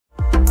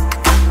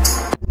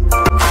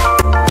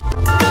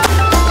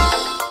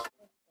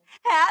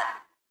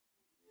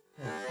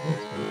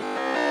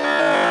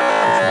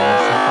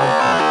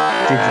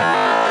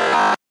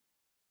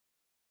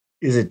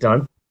Is it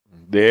done?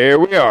 There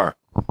we are.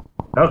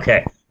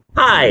 Okay.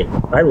 Hi.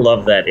 I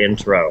love that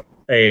intro.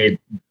 It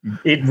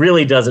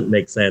really doesn't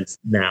make sense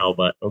now,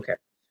 but okay.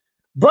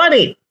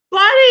 Buddy,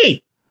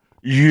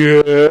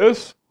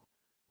 Yes.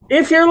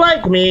 if you're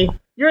like me,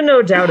 you're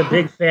no doubt a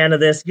big fan of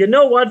this. You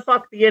know what?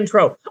 Fuck the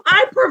intro.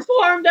 I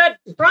performed at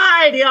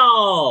Pride,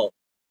 y'all.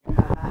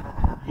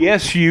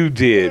 Yes, you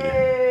did.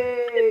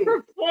 I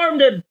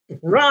performed at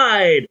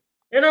Pride,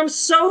 and I'm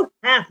so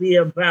happy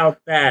about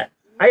that.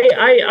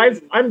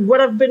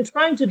 What I've been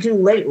trying to do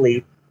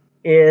lately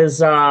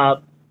is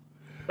I've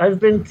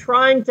been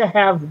trying to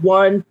have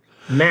one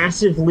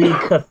massively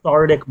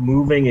cathartic,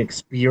 moving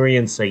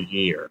experience a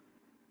year.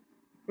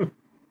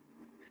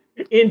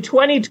 In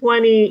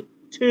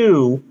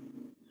 2022,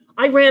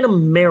 I ran a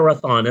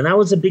marathon, and that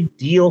was a big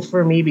deal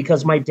for me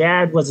because my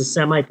dad was a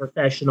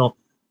semi-professional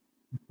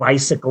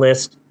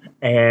bicyclist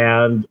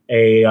and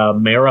a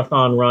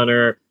marathon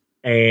runner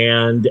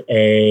and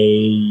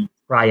a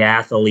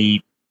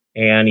triathlete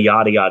and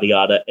yada, yada,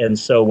 yada. And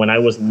so when I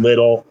was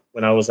little,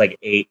 when I was like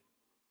 8,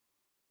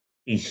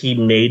 he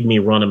made me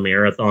run a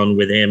marathon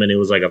with him, and it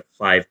was like a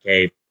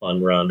 5K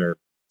fun run or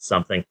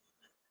something.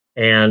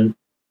 And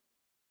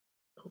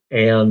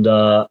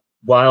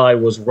while I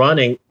was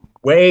running,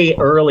 way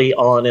early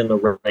on in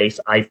the race,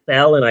 I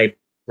fell and I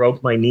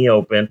broke my knee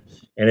open,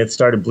 and it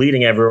started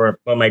bleeding everywhere.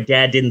 But my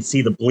dad didn't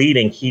see the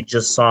bleeding; he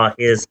just saw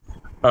his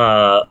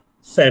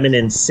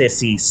feminine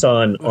sissy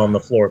son on the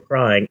floor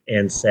crying,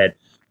 and said,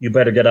 "You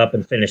better get up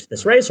and finish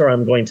this race, or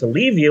I'm going to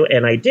leave you."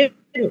 And I didn't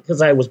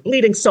because I was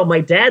bleeding. So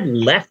my dad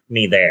left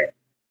me there.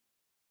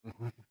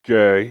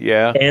 Okay,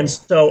 yeah. And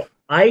so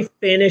I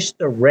finished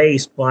the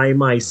race by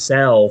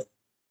myself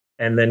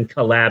and then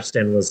collapsed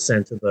and was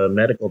sent to the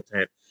medical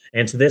tent.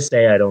 And to this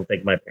day, I don't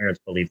think my parents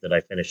believe that I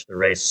finished the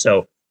race.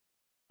 So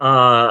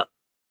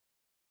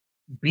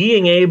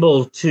being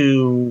able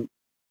to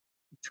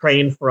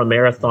train for a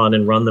marathon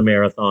and run the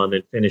marathon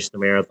and finish the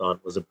marathon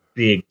was a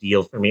big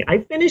deal for me. I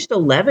finished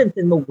 11th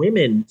in the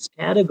women's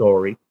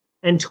category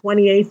and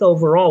 28th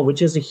overall,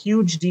 which is a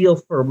huge deal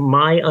for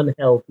my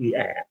unhealthy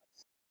ass.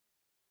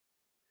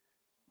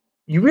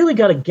 You really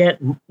got to get...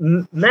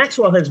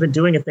 Maxwell has been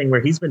doing a thing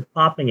where he's been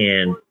popping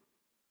in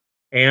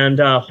and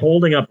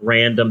holding up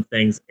random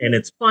things, and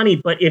it's funny,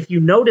 but if you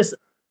notice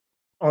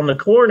on the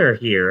corner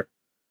here,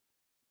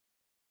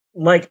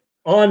 like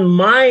on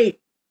my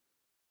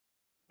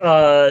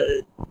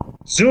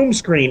Zoom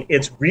screen,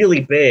 it's really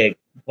big,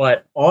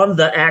 but on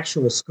the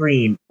actual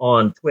screen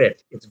on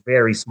Twitch, it's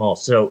very small.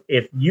 So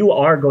if you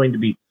are going to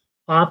be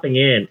popping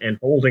in and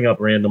holding up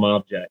random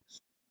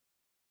objects,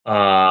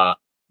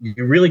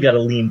 you really got to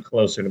lean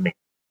closer to me,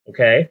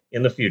 okay?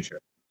 In the future,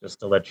 just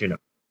to let you know.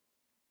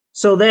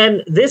 So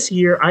then this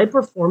year, I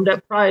performed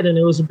at Pride, and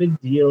it was a big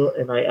deal,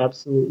 and I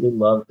absolutely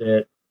loved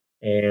it,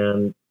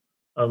 and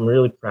I'm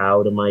really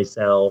proud of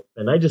myself,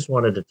 and I just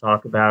wanted to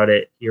talk about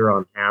it here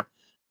on Hap.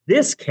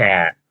 This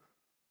cat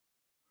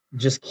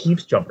just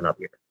keeps jumping up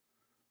here,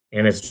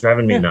 and it's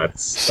driving me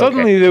nuts.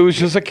 Suddenly, there was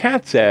just a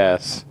cat's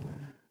ass.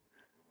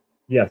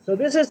 Yeah, so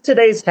this is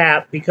today's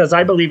Hap because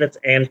I believe it's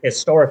an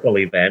historical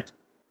event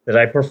that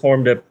I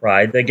performed at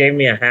Pride. They gave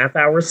me a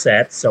half-hour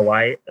set, so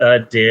I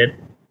did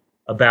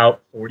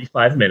about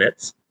 45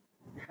 minutes.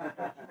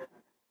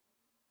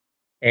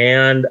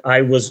 And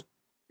I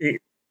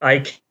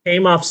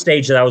came off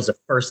stage, and that was the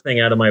first thing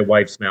out of my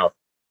wife's mouth.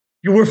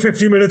 "You were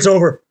 50 minutes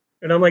over."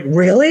 And I'm like,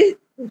 "Really?"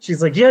 And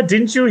she's like, "Yeah,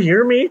 didn't you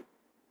hear me?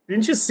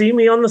 Didn't you see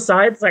me on the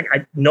side?" It's like,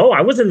 no, I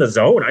was in the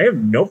zone. I have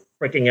no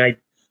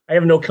I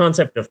have no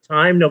concept of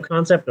time, no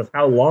concept of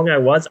how long I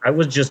was. I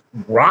was just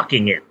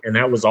rocking it, and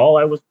that was all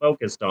I was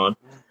focused on.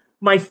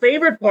 My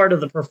favorite part of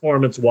the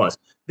performance was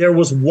there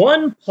was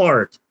one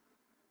part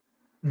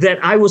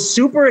that I was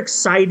super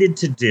excited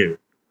to do,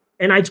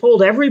 and I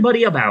told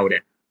everybody about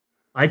it.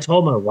 I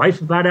told my wife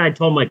about it. I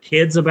told my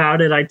kids about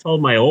it. I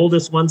told my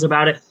oldest ones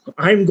about it.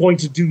 I'm going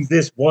to do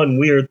this one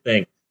weird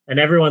thing. And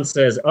everyone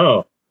says,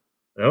 "Oh,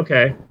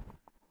 okay.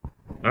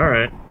 All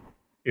right.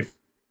 If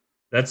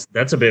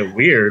that's a bit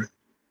weird.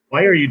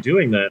 Why are you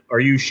doing that? Are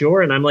you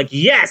sure?" And I'm like,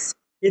 "Yes,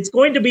 it's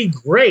going to be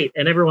great."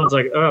 And everyone's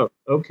like, "Oh,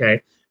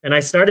 okay." And I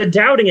started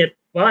doubting it.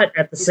 But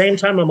at the same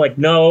time, I'm like,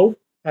 "No,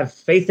 have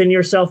faith in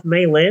yourself,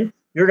 Mei Lynn.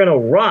 You're going to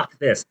rock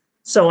this."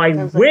 So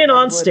I went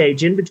on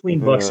stage in between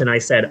books and I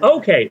said,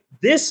 okay,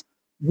 this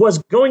was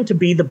going to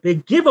be the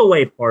big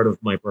giveaway part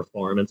of my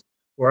performance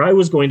where I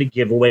was going to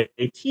give away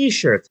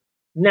t-shirts.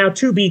 Now,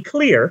 to be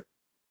clear,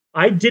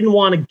 I didn't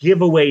want to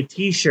give away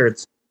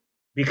t-shirts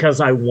because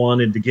I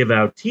wanted to give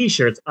out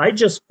t-shirts. I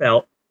just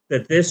felt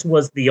that this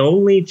was the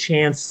only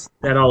chance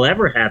that I'll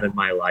ever have in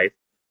my life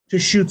to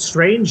shoot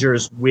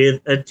strangers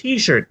with a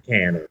t-shirt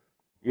cannon.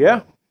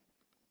 Yeah.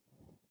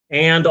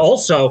 And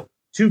also,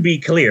 to be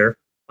clear,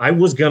 I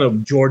was going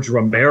to George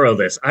Romero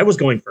this. I was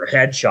going for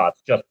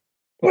headshots, just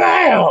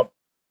bam,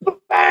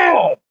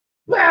 bam,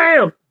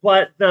 bam.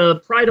 But the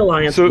Pride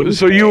Alliance...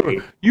 So you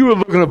were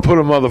looking to put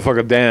a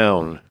motherfucker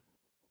down.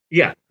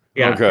 Yeah.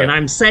 Okay. And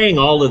I'm saying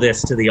all of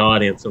this to the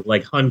audience of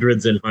like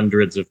hundreds and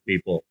hundreds of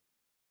people.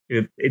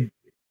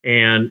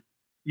 And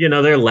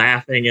they're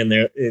laughing, and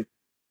the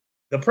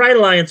Pride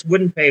Alliance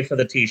wouldn't pay for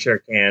the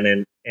T-shirt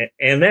can,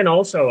 and then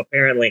also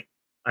apparently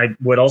I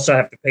would also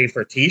have to pay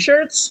for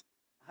T-shirts.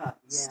 Yeah.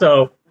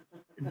 So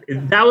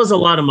that was a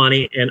lot of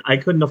money, and I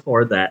couldn't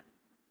afford that.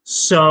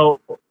 So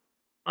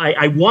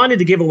I wanted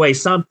to give away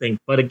something,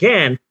 but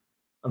again,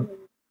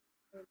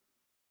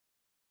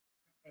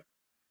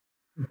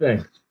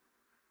 thanks.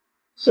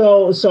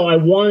 So I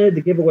wanted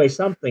to give away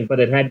something, but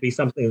it had to be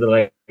something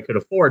that I could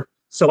afford.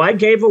 So I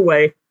gave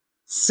away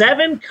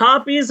 7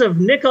 copies of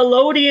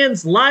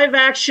Nickelodeon's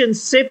live-action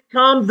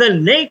sitcom The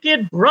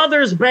Naked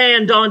Brothers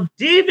Band on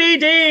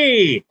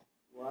DVD.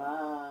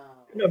 Wow.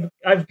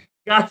 I've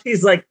got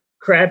these like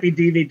crappy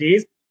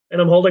DVDs,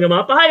 and I'm holding them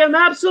up. I am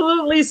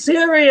absolutely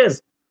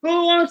serious.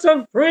 Who wants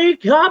a free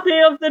copy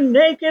of The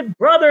Naked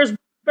Brothers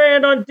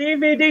Band on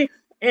DVD?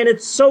 And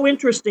it's so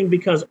interesting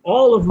because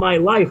all of my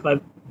life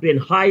I've been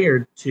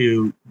hired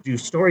to do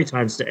story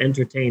times to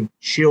entertain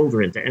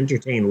children, to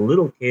entertain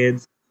little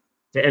kids,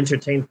 to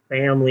entertain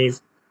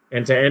families,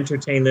 and to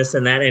entertain this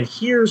and that. And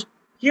here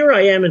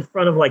I am in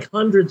front of like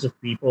hundreds of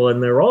people,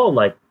 and they're all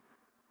like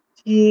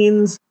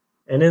teens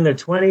and in their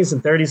 20s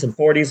and 30s and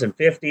 40s and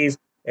 50s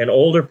and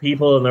older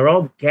people, and they're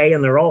all gay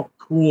and they're all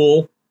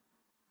cool.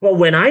 But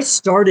when I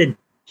started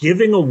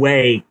giving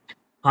away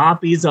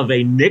copies of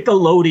a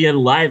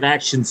Nickelodeon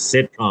live-action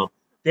sitcom,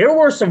 there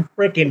were some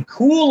freaking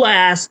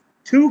cool-ass,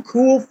 too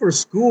cool for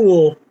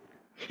school,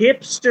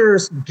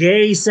 hipsters,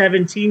 gay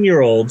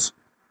 17-year-olds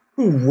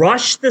who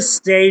rushed the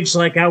stage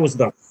like I was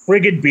the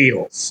friggin'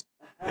 Beatles.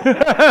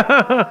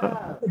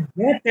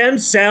 Get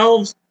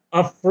themselves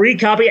a free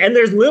copy, and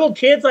there's little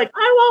kids like,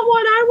 I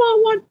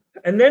want one.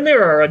 And then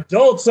there are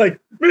adults like,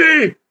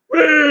 me.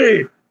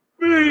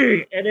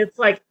 And it's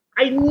like,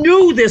 I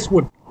knew this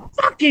would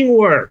fucking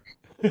work.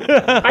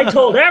 I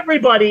told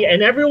everybody,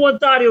 and everyone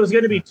thought it was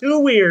going to be too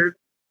weird,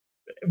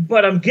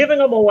 but I'm giving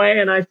them away,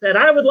 and I said,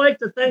 I would like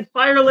to thank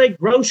Fire Lake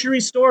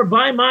Grocery Store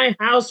by my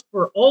house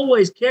for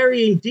always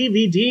carrying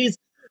DVDs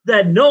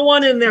that no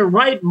one in their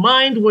right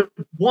mind would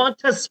want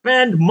to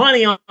spend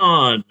money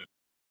on.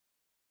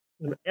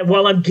 And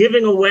while I'm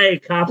giving away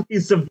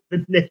copies of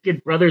the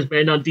Naked Brothers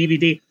Band on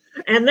DVD.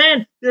 And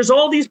then there's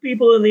all these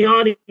people in the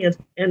audience,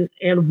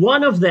 and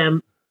one of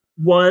them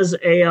was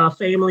a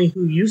family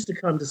who used to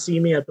come to see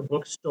me at the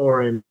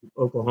bookstore in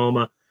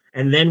Oklahoma,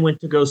 and then went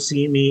to go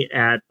see me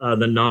at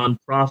the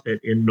nonprofit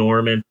in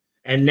Norman.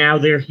 And now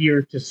they're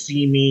here to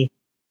see me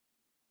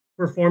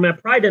perform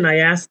at Pride. And I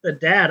asked the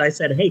dad, I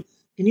said, hey,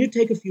 can you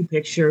take a few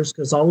pictures?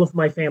 Because all of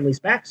my family's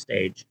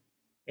backstage.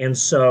 And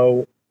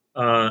so,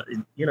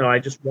 I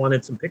just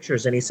wanted some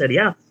pictures. And he said,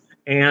 yeah.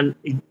 And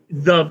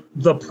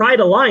the Pride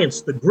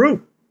Alliance, the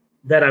group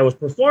that I was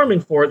performing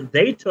for,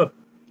 they took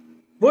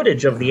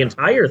footage of the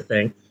entire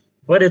thing,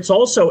 but it's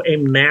also a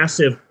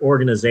massive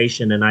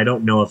organization, and I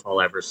don't know if I'll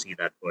ever see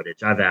that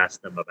footage. I've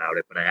asked them about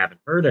it, but I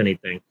haven't heard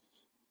anything.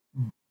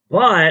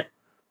 But,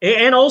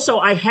 and also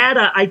I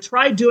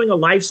tried doing a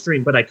live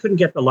stream, but I couldn't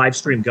get the live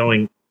stream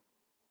going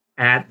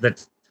at the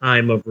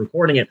time of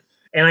recording it.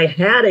 And I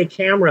had a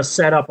camera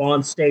set up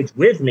on stage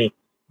with me,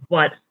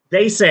 but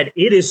they said,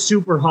 it is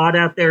super hot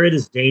out there. It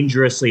is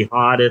dangerously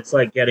hot. It's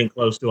like getting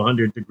close to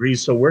 100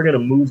 degrees. So we're going to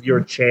move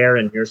your chair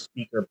and your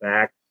speaker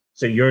back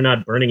so you're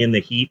not burning in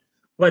the heat.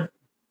 But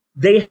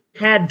they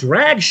had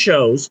drag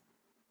shows,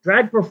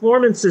 drag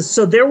performances.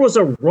 So there was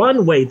a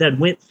runway that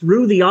went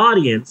through the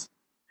audience,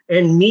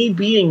 and me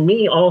being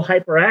me, all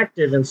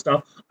hyperactive and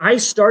stuff, I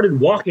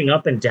started walking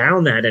up and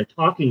down that and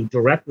talking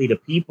directly to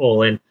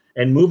people and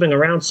moving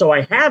around. So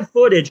I have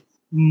footage,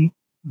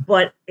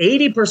 but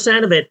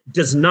 80% of it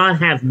does not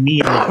have me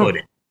in the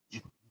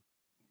footage.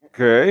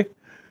 Okay.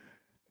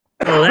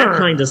 So that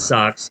kind of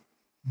sucks.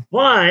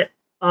 But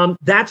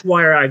that's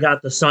why I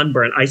got the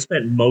sunburn. I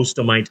spent most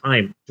of my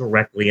time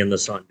directly in the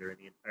sun during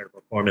the entire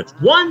performance.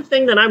 One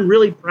thing that I'm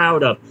really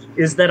proud of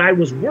is that I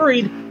was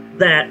worried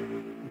that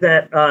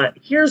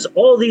here's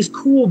all these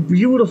cool,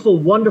 beautiful,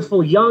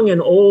 wonderful, young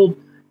and old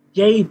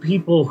gay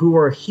people who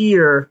are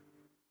here,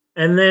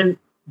 and then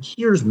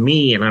here's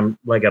me, and I'm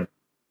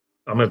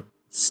a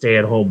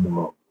stay-at-home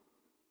mom.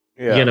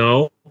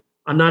 Yeah.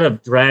 I'm not a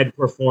drag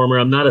performer.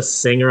 I'm not a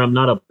singer. I'm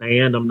not a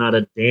band. I'm not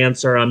a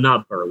dancer. I'm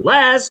not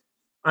burlesque.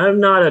 I'm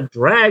not a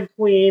drag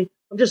queen.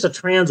 I'm just a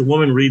trans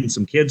woman reading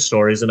some kids'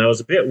 stories, and I was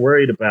a bit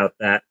worried about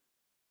that.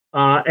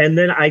 And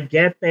then I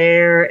get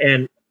there,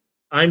 and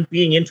I'm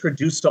being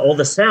introduced to all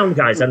the sound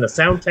guys and the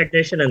sound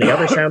technician and the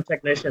other sound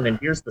technician, and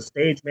here's the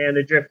stage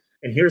manager,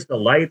 and here's the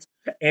lights.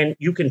 And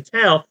you can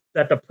tell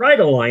that the Pride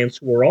Alliance,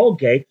 who are all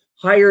gay,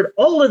 hired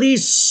all of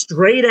these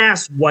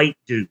straight-ass white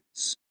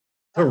dudes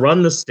to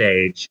run the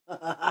stage,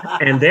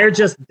 and they're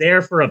just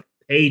there for a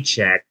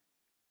paycheck.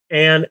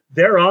 And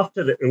they're off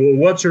to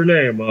what's your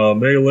name?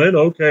 Maylin?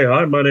 Okay,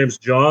 hi, my name's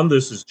John.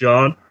 This is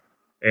John.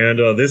 And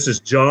this is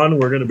John.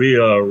 We're going to be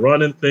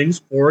running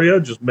things for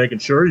you, just making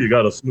sure you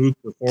got a smooth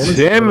performance.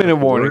 Damn in the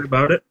morning. Worry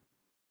about it.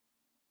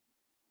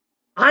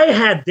 I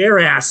had their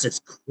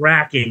asses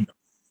cracking the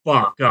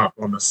fuck up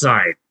on the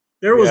side.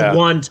 There was Yeah.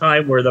 one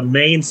time where the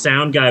main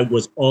sound guy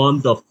was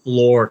on the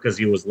floor because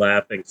he was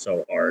laughing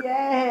so hard.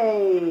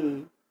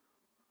 Yay!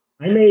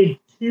 I made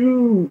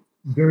 2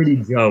 dirty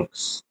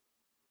jokes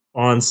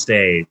on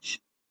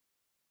stage.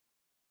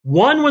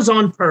 One was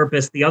on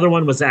purpose, the other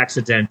one was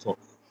accidental.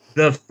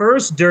 The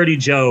first dirty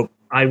joke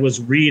I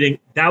was reading,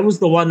 that was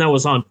the one that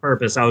was on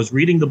purpose. I was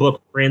reading the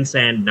book Prince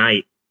and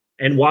Knight.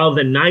 And while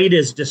the knight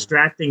is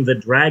distracting the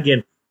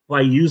dragon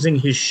by using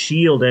his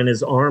shield and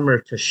his armor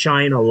to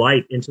shine a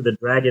light into the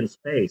dragon's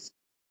face,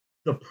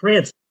 the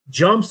prince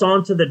jumps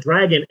onto the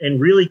dragon and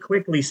really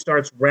quickly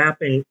starts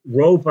wrapping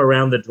rope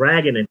around the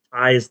dragon and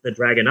ties the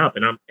dragon up.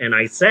 And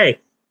I say,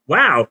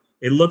 wow,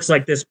 it looks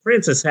like this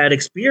prince has had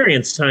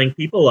experience tying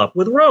people up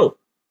with rope.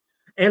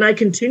 And I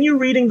continue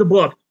reading the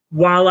book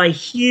while I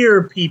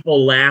hear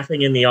people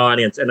laughing in the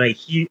audience, and I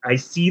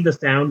see the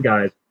sound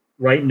guys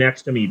right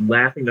next to me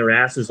laughing their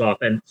asses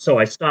off. And so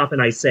I stop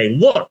and I say,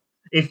 look,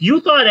 if you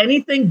thought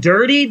anything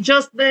dirty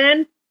just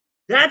then,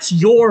 that's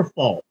your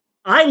fault.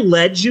 I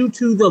led you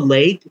to the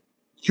lake.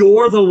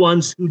 You're the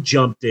ones who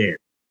jumped in.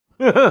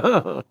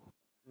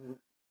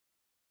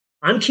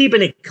 I'm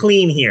keeping it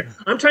clean here.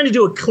 I'm trying to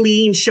do a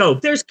clean show.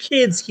 There's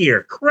kids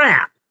here.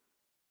 Crap.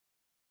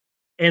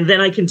 And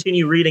then I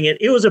continue reading it.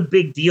 It was a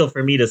big deal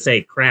for me to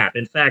say crap.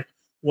 In fact,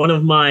 one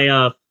of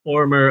my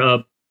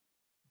former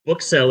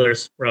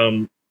booksellers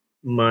from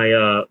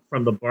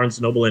the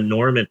Barnes Noble in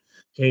Norman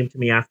came to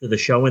me after the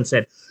show and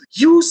said,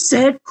 "You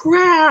said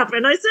crap."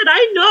 And I said,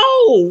 "I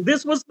know.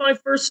 This was my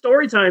first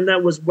story time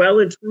that was well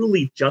and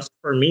truly just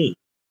for me."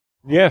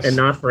 Yes. And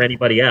not for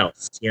anybody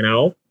else, you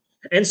know?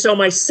 And so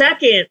my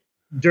second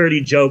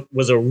dirty joke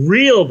was a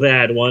real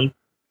bad one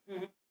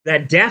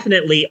that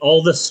definitely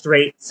all the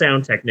straight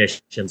sound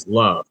technicians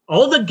love.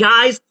 All the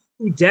guys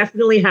who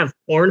definitely have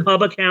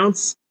Pornhub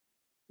accounts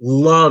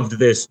loved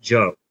this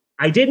joke.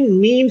 I didn't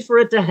mean for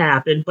it to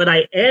happen, but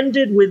I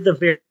ended with the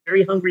very,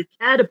 very hungry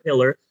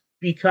caterpillar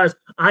because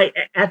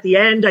at the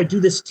end, I do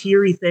this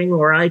teary thing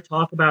where I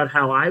talk about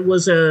how I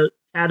was a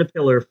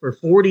caterpillar for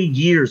 40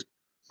 years,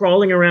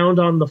 crawling around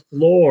on the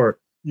floor,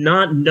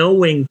 not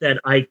knowing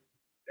that I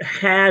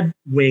had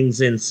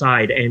wings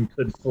inside and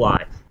could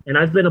fly. And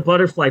I've been a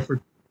butterfly for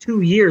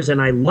 2 years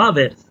and I love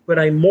it, but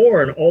I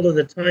mourn all of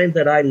the time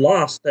that I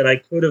lost that I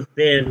could have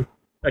been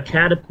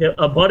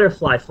a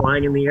butterfly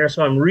flying in the air.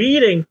 So I'm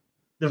reading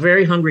The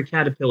Very Hungry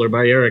Caterpillar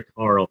by Eric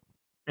Carle,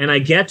 and I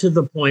get to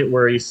the point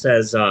where he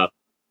says,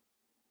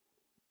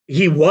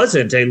 he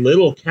wasn't a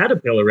little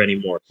caterpillar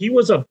anymore. He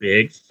was a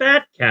big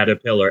fat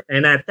caterpillar.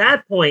 And at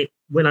that point,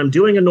 when I'm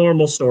doing a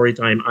normal story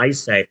time, I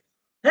say,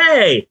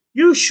 "Hey,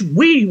 we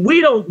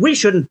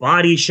shouldn't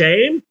body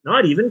shame,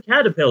 not even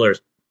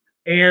caterpillars."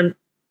 And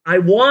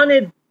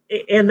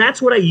and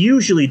that's what I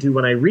usually do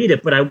when I read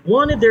it, but I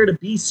wanted there to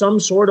be some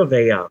sort of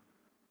a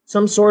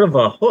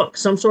hook,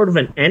 some sort of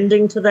an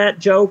ending to that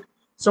joke,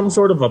 some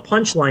sort of a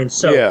punchline.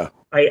 So Yeah.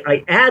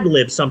 I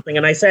ad-libbed something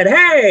and I said,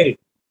 "Hey,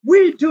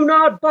 we do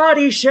not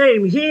body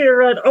shame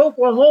here at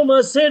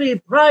Oklahoma City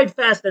Pride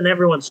Fest," and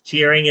everyone's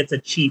cheering. It's a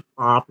cheap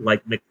pop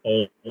like Mick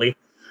Foley.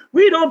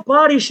 "We don't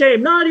body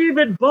shame, not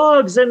even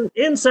bugs and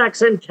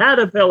insects and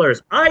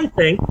caterpillars." I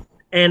think,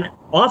 and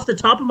off the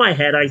top of my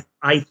head,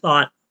 I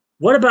thought,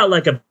 what about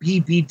like a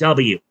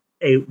BBW,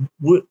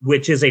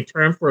 which is a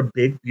term for a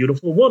big,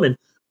 beautiful woman,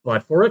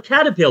 but for a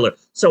caterpillar.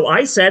 So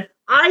I said,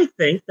 I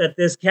think that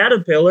this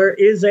caterpillar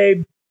is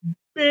a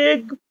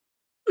big,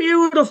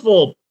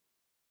 beautiful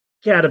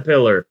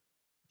caterpillar.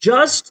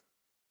 Just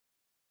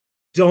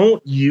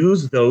don't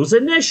use those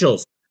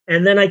initials.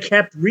 And then I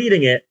kept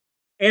reading it,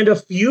 and a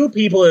few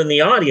people in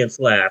the audience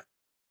laughed.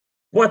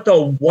 But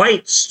the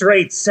white,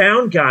 straight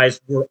sound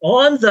guys were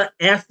on the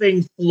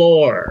effing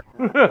floor.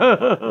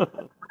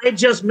 I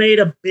just made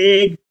a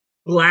big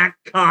black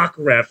cock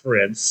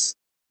reference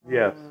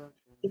Yes.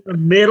 in the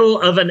middle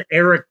of an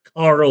Eric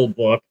Carle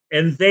book,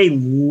 and they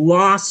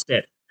lost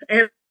it.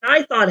 And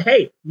I thought,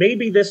 hey,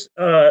 maybe this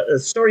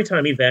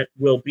Storytime event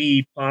will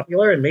be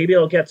popular and maybe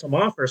I'll get some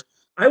offers.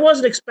 I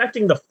wasn't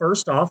expecting the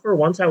first offer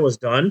once I was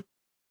done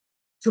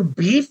to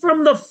be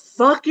from the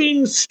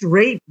fucking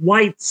straight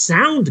white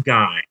sound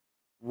guy.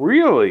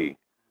 Really?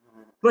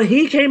 But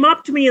he came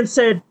up to me and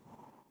said,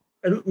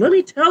 "Let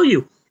me tell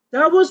you,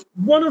 that was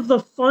one of the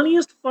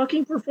funniest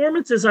fucking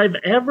performances I've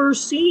ever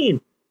seen.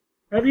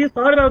 Have you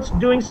thought about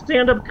doing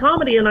stand-up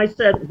comedy?" And I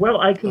said,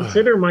 "Well, I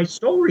consider my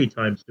story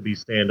times to be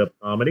stand-up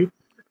comedy."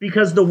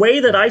 Because the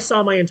way that I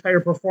saw my entire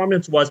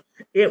performance was,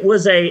 it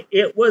was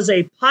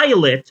a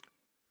pilot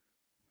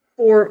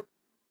for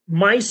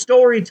my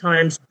story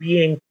times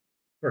being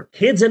for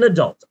kids and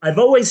adults. I've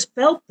always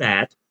felt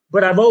that,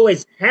 but I've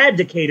always had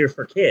to cater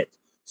for kids.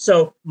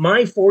 So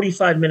my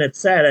 45-minute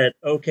set at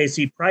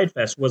OKC Pride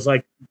Fest was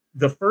like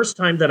the first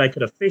time that I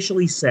could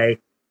officially say,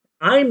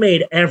 I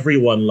made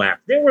everyone laugh.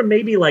 There were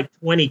maybe like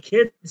 20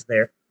 kids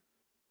there.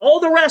 All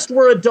the rest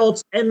were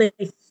adults, and they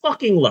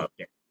fucking loved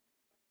it.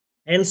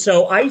 And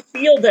so I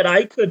feel that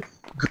I could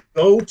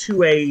go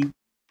to a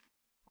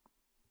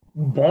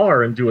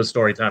bar and do a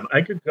story time.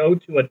 I could go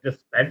to a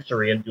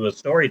dispensary and do a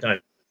story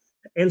time.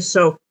 And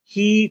so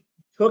he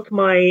took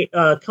my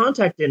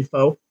contact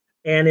info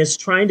and is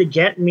trying to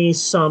get me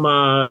some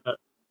uh,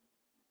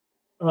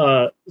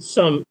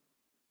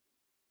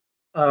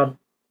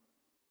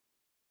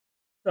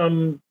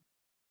 some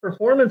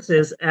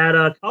performances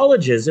at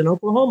colleges in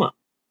Oklahoma.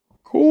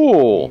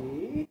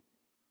 Cool.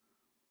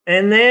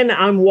 And then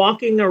I'm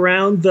walking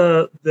around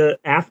the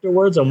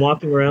afterwards. I'm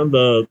walking around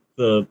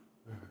the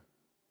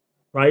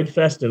Pride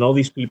Fest, and all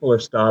these people are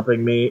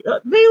stopping me.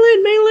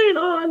 Maylin,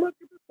 oh, I love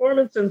your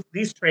performance. And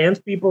these trans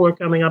people are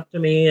coming up to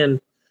me and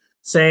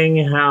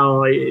saying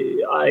how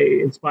I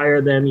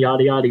inspire them,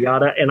 yada yada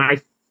yada. And I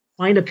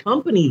find a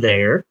company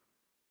there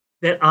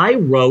that I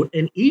wrote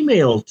an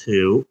email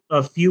to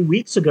a few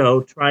weeks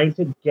ago trying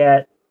to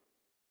get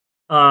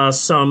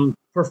some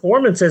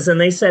performances, and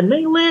they said,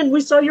 Maylin,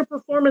 we saw your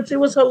performance. It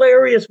was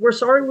hilarious. We're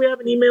sorry we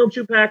haven't emailed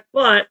you back,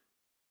 but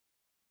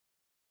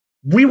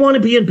we want to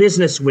be in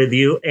business with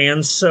you.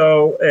 And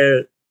so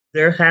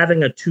they're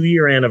having a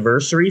 2-year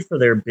anniversary for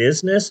their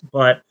business,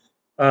 but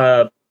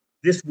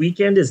this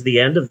weekend is the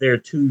end of their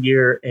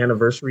 2-year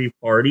anniversary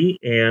party.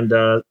 And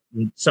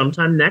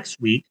sometime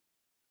next week,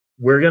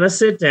 we're going to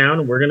sit down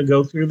and we're going to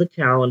go through the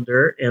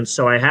calendar. And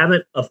so I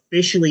haven't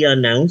officially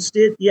announced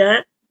it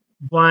yet,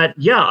 but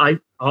yeah,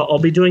 I'll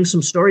be doing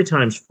some story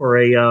times for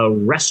a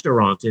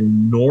restaurant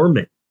in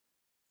Norman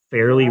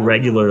fairly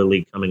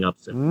regularly coming up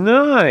soon.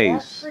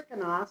 Nice. That's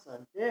freaking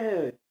awesome,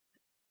 dude.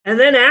 And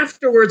then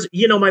afterwards,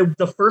 you know,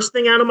 the first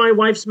thing out of my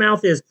wife's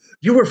mouth is,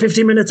 you were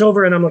 15 minutes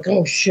over. And I'm like,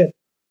 oh, shit.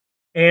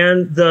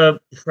 And the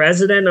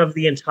president of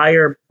the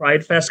entire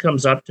Pride Fest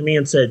comes up to me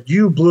and said,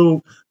 you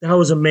blew. That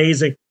was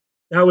amazing.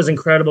 That was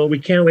incredible. We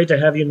can't wait to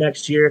have you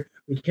next year.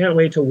 We can't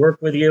wait to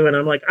work with you. And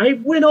I'm like, I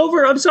went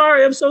over. I'm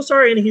sorry. I'm so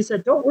sorry. And he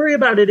said, don't worry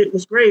about it. It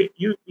was great.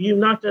 You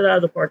knocked it out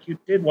of the park. You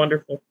did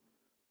wonderful.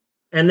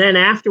 And then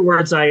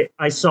afterwards, I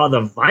saw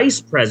the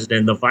vice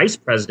president. The vice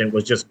president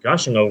was just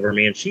gushing over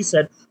me. And she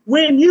said,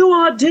 when you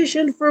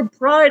auditioned for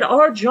Pride,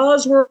 our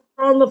jaws were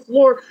on the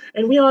floor.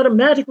 And we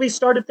automatically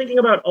started thinking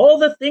about all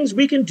the things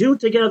we can do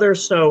together.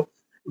 So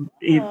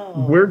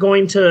we're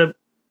going to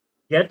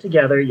get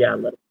together. Yeah,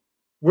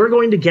 we're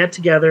going to get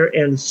together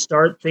and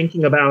start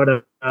thinking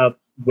about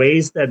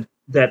ways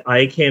that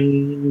I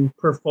can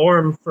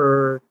perform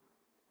for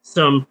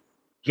some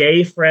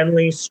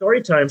gay-friendly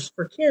story times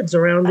for kids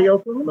around the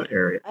Oklahoma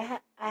area.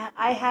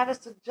 I have a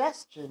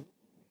suggestion.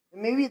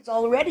 Maybe it's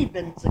already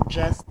been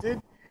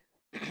suggested,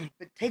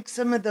 but take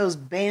some of those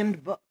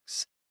banned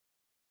books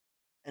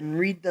and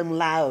read them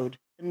loud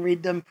and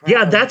read them proud.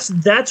 Yeah,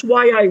 that's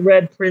why I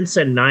read Prince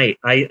and Knight.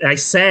 I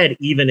said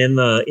even in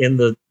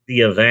the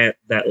event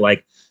that,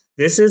 like,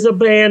 this is a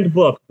banned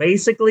book.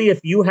 Basically, if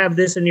you have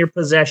this in your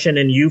possession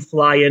and you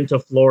fly into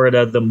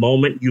Florida, the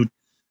moment you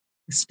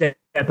step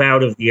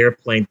out of the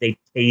airplane, they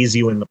tase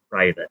you in the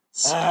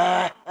privates.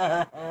 And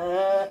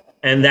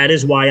that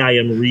is why I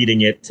am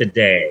reading it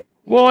today.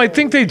 Well, I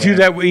think they do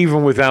that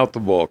even without the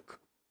book.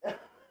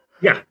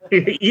 Yeah,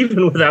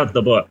 even without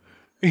the book.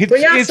 It's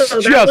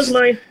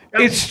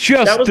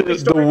just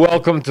the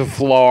welcome to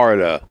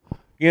Florida.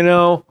 You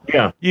know?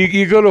 Yeah.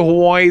 You go to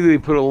Hawaii, they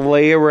put a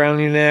lei around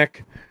your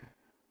neck.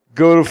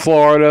 Go to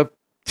Florida,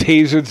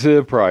 taser to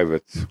the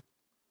privates.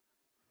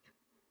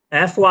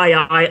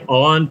 FYI,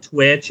 on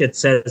Twitch, it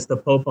says The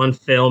Pope on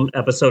Film,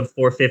 episode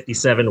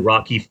 457,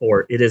 Rocky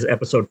 4. It is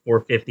episode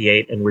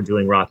 458, and we're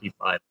doing Rocky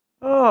 5.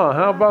 Oh,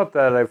 how about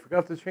that? I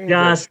forgot to change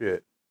that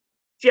shit.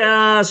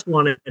 Just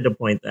wanted to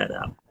point that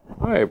out.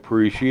 I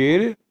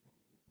appreciate it.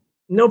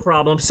 No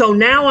problem. So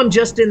now I'm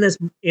just in this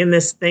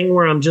thing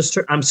where I'm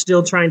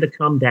still trying to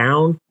come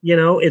down. You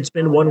know, it's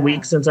been 1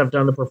 week since I've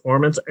done the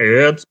performance.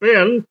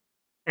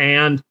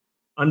 And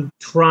I'm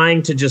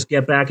trying to just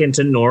get back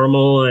into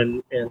normal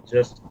and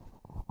just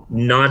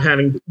not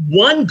having.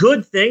 One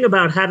good thing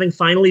about having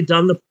finally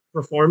done the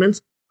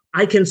performance,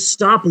 I can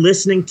stop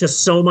listening to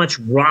so much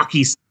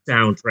Rocky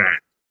soundtrack.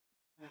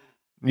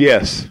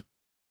 Yes.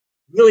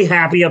 Really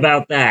happy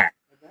about that.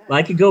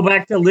 I could go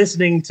back to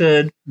listening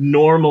to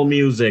normal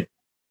music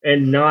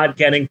and not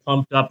getting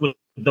pumped up with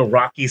the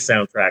Rocky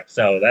soundtrack.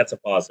 So that's a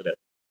positive.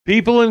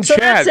 People in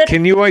chat,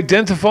 can you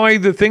identify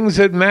the things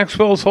that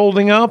Maxwell's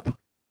holding up?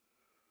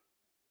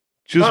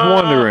 Just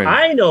wondering.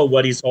 I know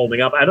what he's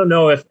holding up. I don't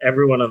know if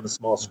everyone on the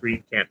small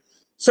screen can.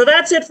 So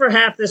that's it for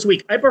half this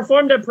week. I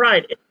performed at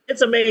Pride.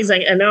 It's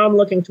amazing. And now I'm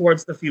looking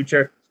towards the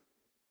future.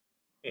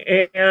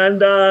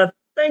 And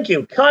thank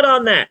you. Cut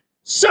on that.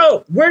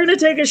 So we're going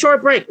to take a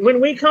short break. When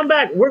we come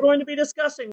back, we're going to be discussing